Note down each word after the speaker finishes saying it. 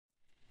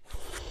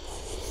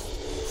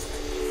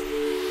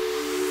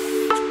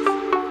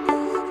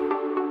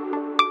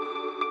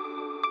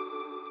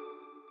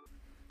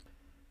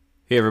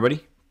Hey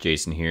everybody,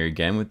 Jason here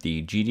again with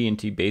the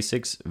GD&T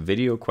Basics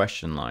video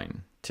question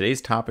line. Today's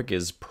topic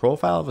is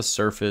profile of a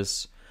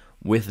surface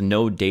with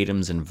no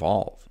datums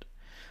involved.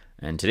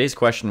 And today's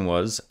question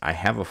was, I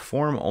have a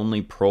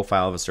form-only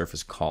profile of a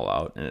surface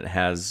callout and it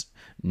has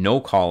no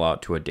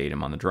callout to a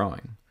datum on the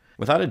drawing.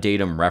 Without a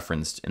datum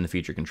referenced in the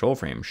feature control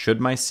frame,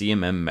 should my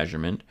CMM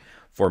measurement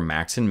for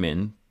max and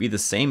min be the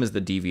same as the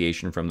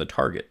deviation from the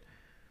target?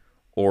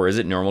 Or is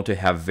it normal to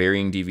have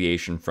varying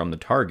deviation from the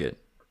target?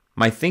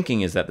 My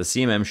thinking is that the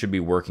CMM should be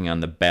working on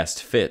the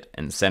best fit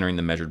and centering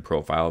the measured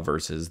profile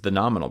versus the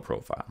nominal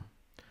profile.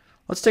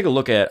 Let's take a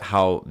look at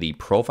how the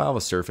profile of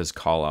a surface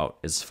callout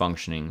is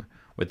functioning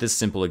with this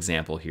simple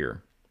example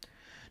here.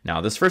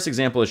 Now, this first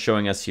example is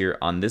showing us here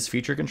on this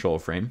feature control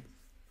frame,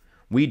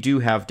 we do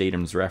have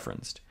datums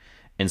referenced.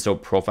 And so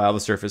profile of a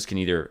surface can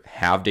either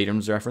have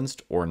datums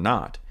referenced or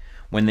not.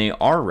 When they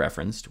are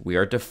referenced, we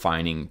are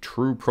defining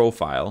true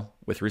profile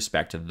with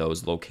respect to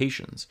those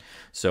locations.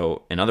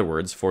 So in other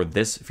words, for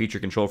this feature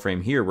control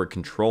frame here, we're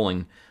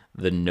controlling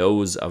the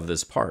nose of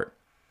this part.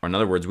 Or in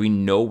other words, we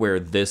know where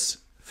this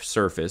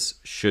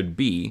surface should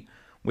be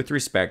with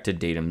respect to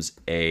datums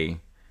A,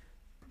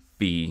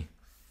 B,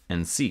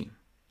 and C.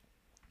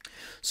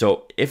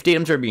 So if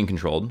datums are being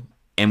controlled,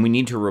 and we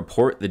need to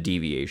report the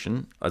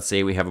deviation. Let's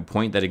say we have a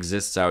point that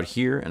exists out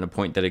here and a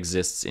point that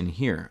exists in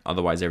here.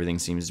 Otherwise, everything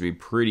seems to be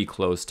pretty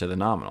close to the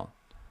nominal.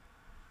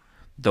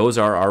 Those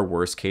are our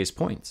worst case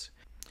points.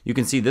 You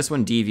can see this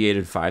one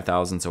deviated 5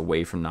 thousandths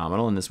away from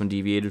nominal, and this one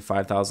deviated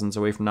 5 thousandths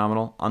away from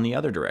nominal on the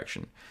other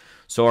direction.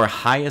 So our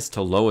highest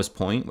to lowest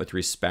point with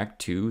respect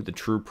to the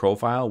true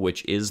profile,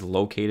 which is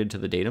located to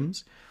the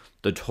datums,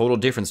 the total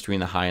difference between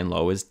the high and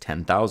low is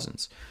 10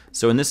 thousandths.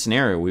 So in this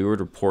scenario, we would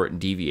report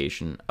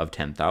deviation of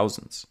 10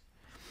 thousandths.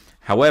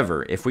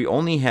 However, if we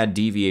only had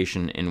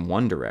deviation in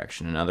one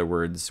direction, in other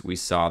words, we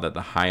saw that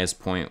the highest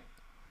point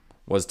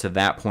was to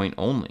that point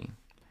only,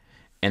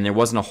 and there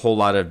wasn't a whole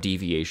lot of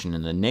deviation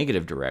in the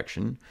negative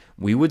direction,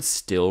 we would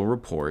still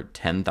report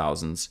 10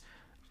 thousandths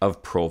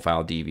of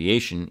profile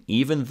deviation,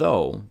 even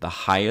though the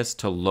highest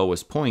to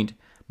lowest point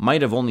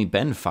might have only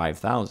been 5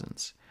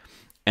 thousandths.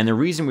 And the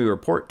reason we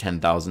report 10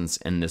 thousandths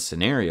in this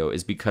scenario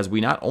is because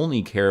we not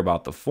only care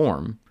about the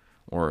form,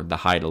 or the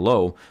high to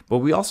low, but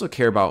we also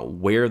care about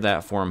where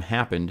that form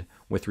happened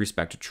with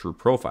respect to true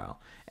profile.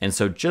 And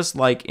so just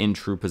like in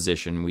true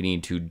position, we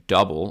need to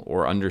double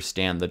or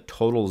understand the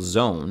total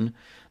zone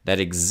that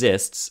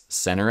exists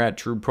center at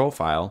true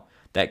profile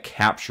that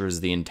captures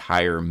the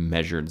entire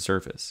measured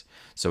surface.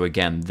 So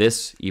again,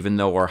 this, even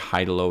though our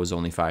high to low is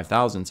only 5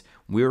 thousandths,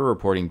 we're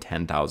reporting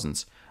 10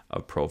 thousandths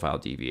of profile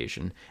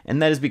deviation.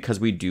 And that is because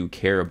we do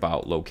care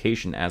about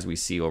location. As we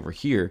see over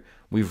here,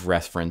 we've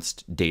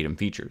referenced datum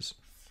features.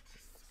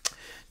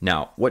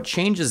 Now, what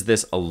changes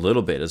this a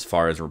little bit as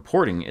far as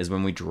reporting is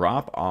when we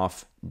drop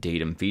off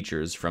datum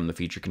features from the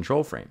feature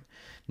control frame.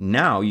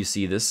 Now you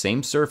see this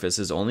same surface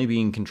is only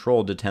being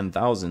controlled to 10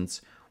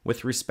 thousandths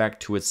with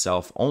respect to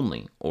itself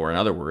only, or in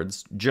other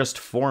words, just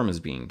form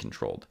is being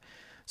controlled.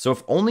 So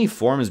if only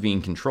form is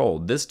being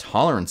controlled, this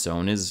tolerance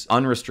zone is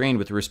unrestrained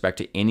with respect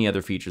to any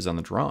other features on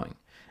the drawing.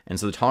 And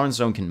so the tolerance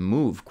zone can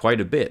move quite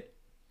a bit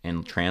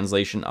in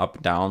translation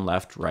up, down,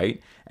 left,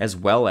 right, as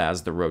well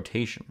as the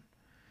rotation.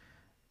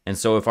 And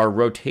so if our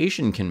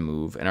rotation can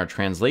move and our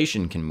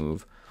translation can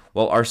move,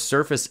 well, our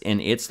surface in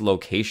its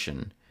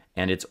location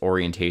and its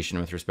orientation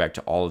with respect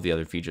to all of the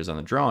other features on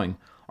the drawing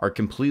are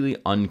completely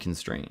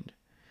unconstrained.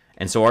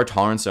 And so our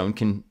tolerance zone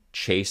can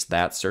chase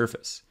that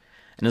surface.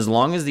 And as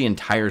long as the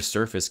entire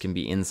surface can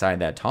be inside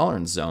that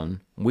tolerance zone,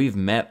 we've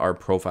met our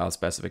profile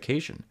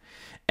specification.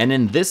 And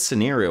in this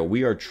scenario,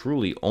 we are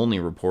truly only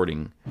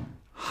reporting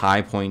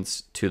high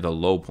points to the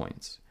low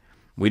points.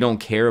 We don't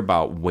care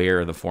about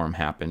where the form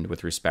happened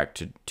with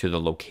respect to the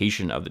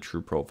location of the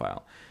true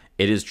profile.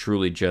 It is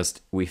truly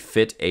just we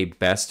fit a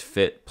best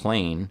fit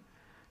plane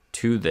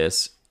to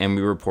this and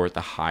we report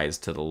the highs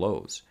to the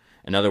lows.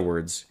 In other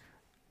words,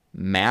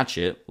 match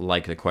it,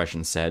 like the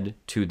question said,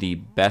 to the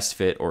best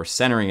fit or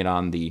centering it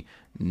on the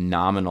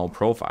nominal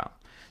profile.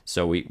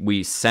 So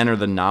we center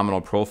the nominal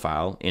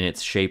profile in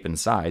its shape and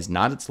size,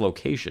 not its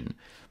location,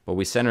 but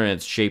we center in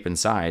its shape and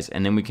size,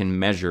 and then we can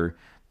measure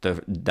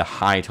the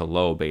high to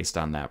low based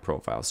on that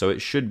profile. So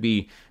it should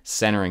be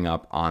centering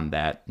up on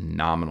that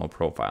nominal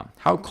profile.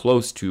 How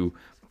close to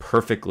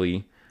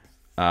perfectly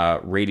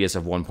radius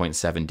of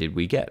 1.7 did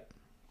we get?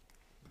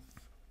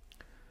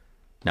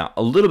 Now,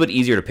 a little bit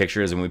easier to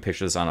picture is when we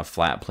picture this on a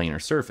flat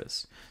planar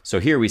surface. So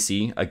here we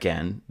see,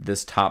 again,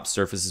 this top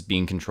surface is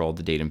being controlled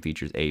to datum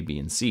features A, B,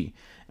 and C.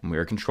 And we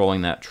are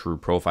controlling that true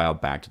profile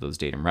back to those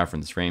datum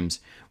reference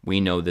frames.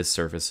 We know this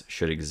surface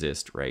should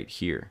exist right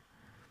here.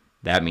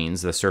 That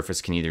means the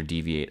surface can either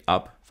deviate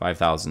up 5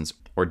 thousandths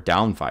or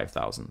down 5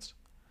 thousandths.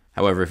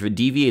 However, if it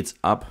deviates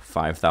up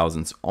 5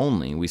 thousandths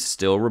only, we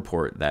still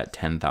report that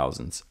 10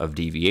 thousandths of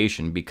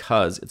deviation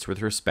because it's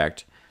with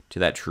respect to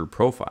that true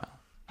profile.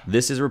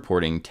 This is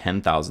reporting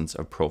 10 thousandths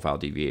of profile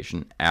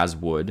deviation, as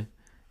would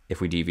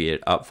if we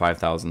deviated up 5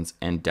 thousandths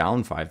and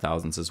down 5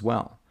 thousandths as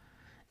well.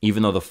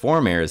 Even though the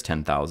form error is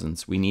 10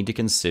 thousandths, we need to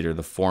consider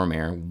the form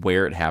error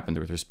where it happened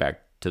with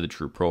respect to the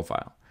true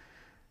profile.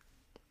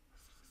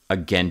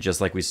 Again, just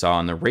like we saw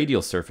on the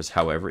radial surface,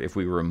 however, if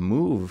we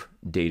remove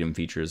datum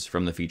features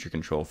from the feature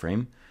control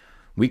frame,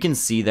 we can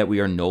see that we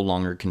are no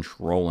longer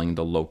controlling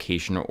the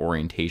location or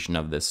orientation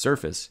of this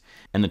surface,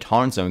 and the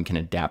tolerance zone can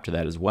adapt to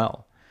that as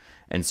well.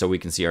 And so we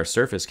can see our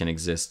surface can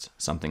exist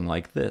something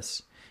like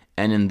this.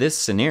 And in this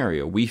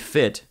scenario, we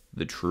fit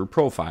the true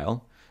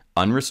profile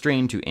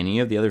unrestrained to any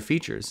of the other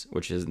features,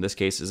 which is in this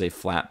case is a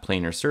flat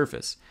planar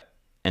surface.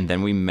 And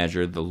then we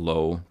measure the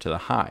low to the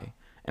high.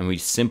 And we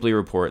simply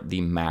report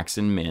the max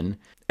and min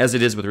as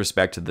it is with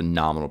respect to the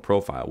nominal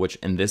profile, which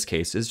in this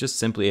case is just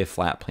simply a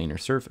flat planar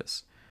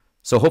surface.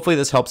 So hopefully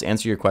this helps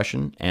answer your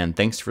question, and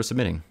thanks for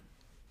submitting.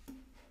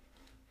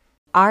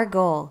 Our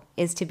goal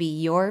is to be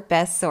your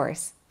best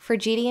source for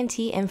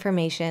GD&T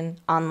information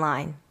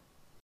online.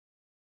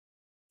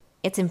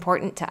 It's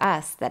important to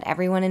us that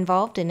everyone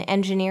involved in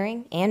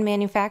engineering and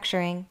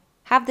manufacturing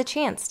have the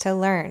chance to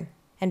learn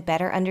and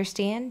better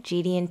understand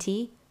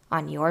GD&T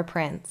on your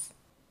prints.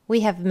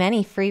 We have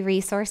many free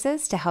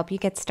resources to help you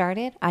get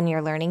started on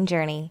your learning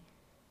journey.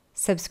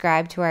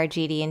 Subscribe to our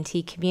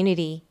GD&T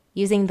community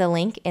using the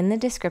link in the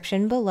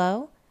description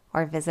below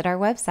or visit our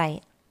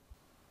website.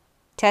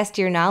 Test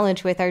your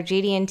knowledge with our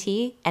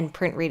GD&T and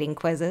print reading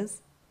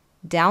quizzes.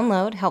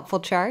 Download helpful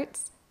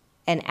charts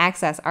and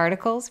access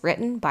articles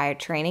written by our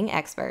training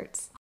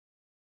experts.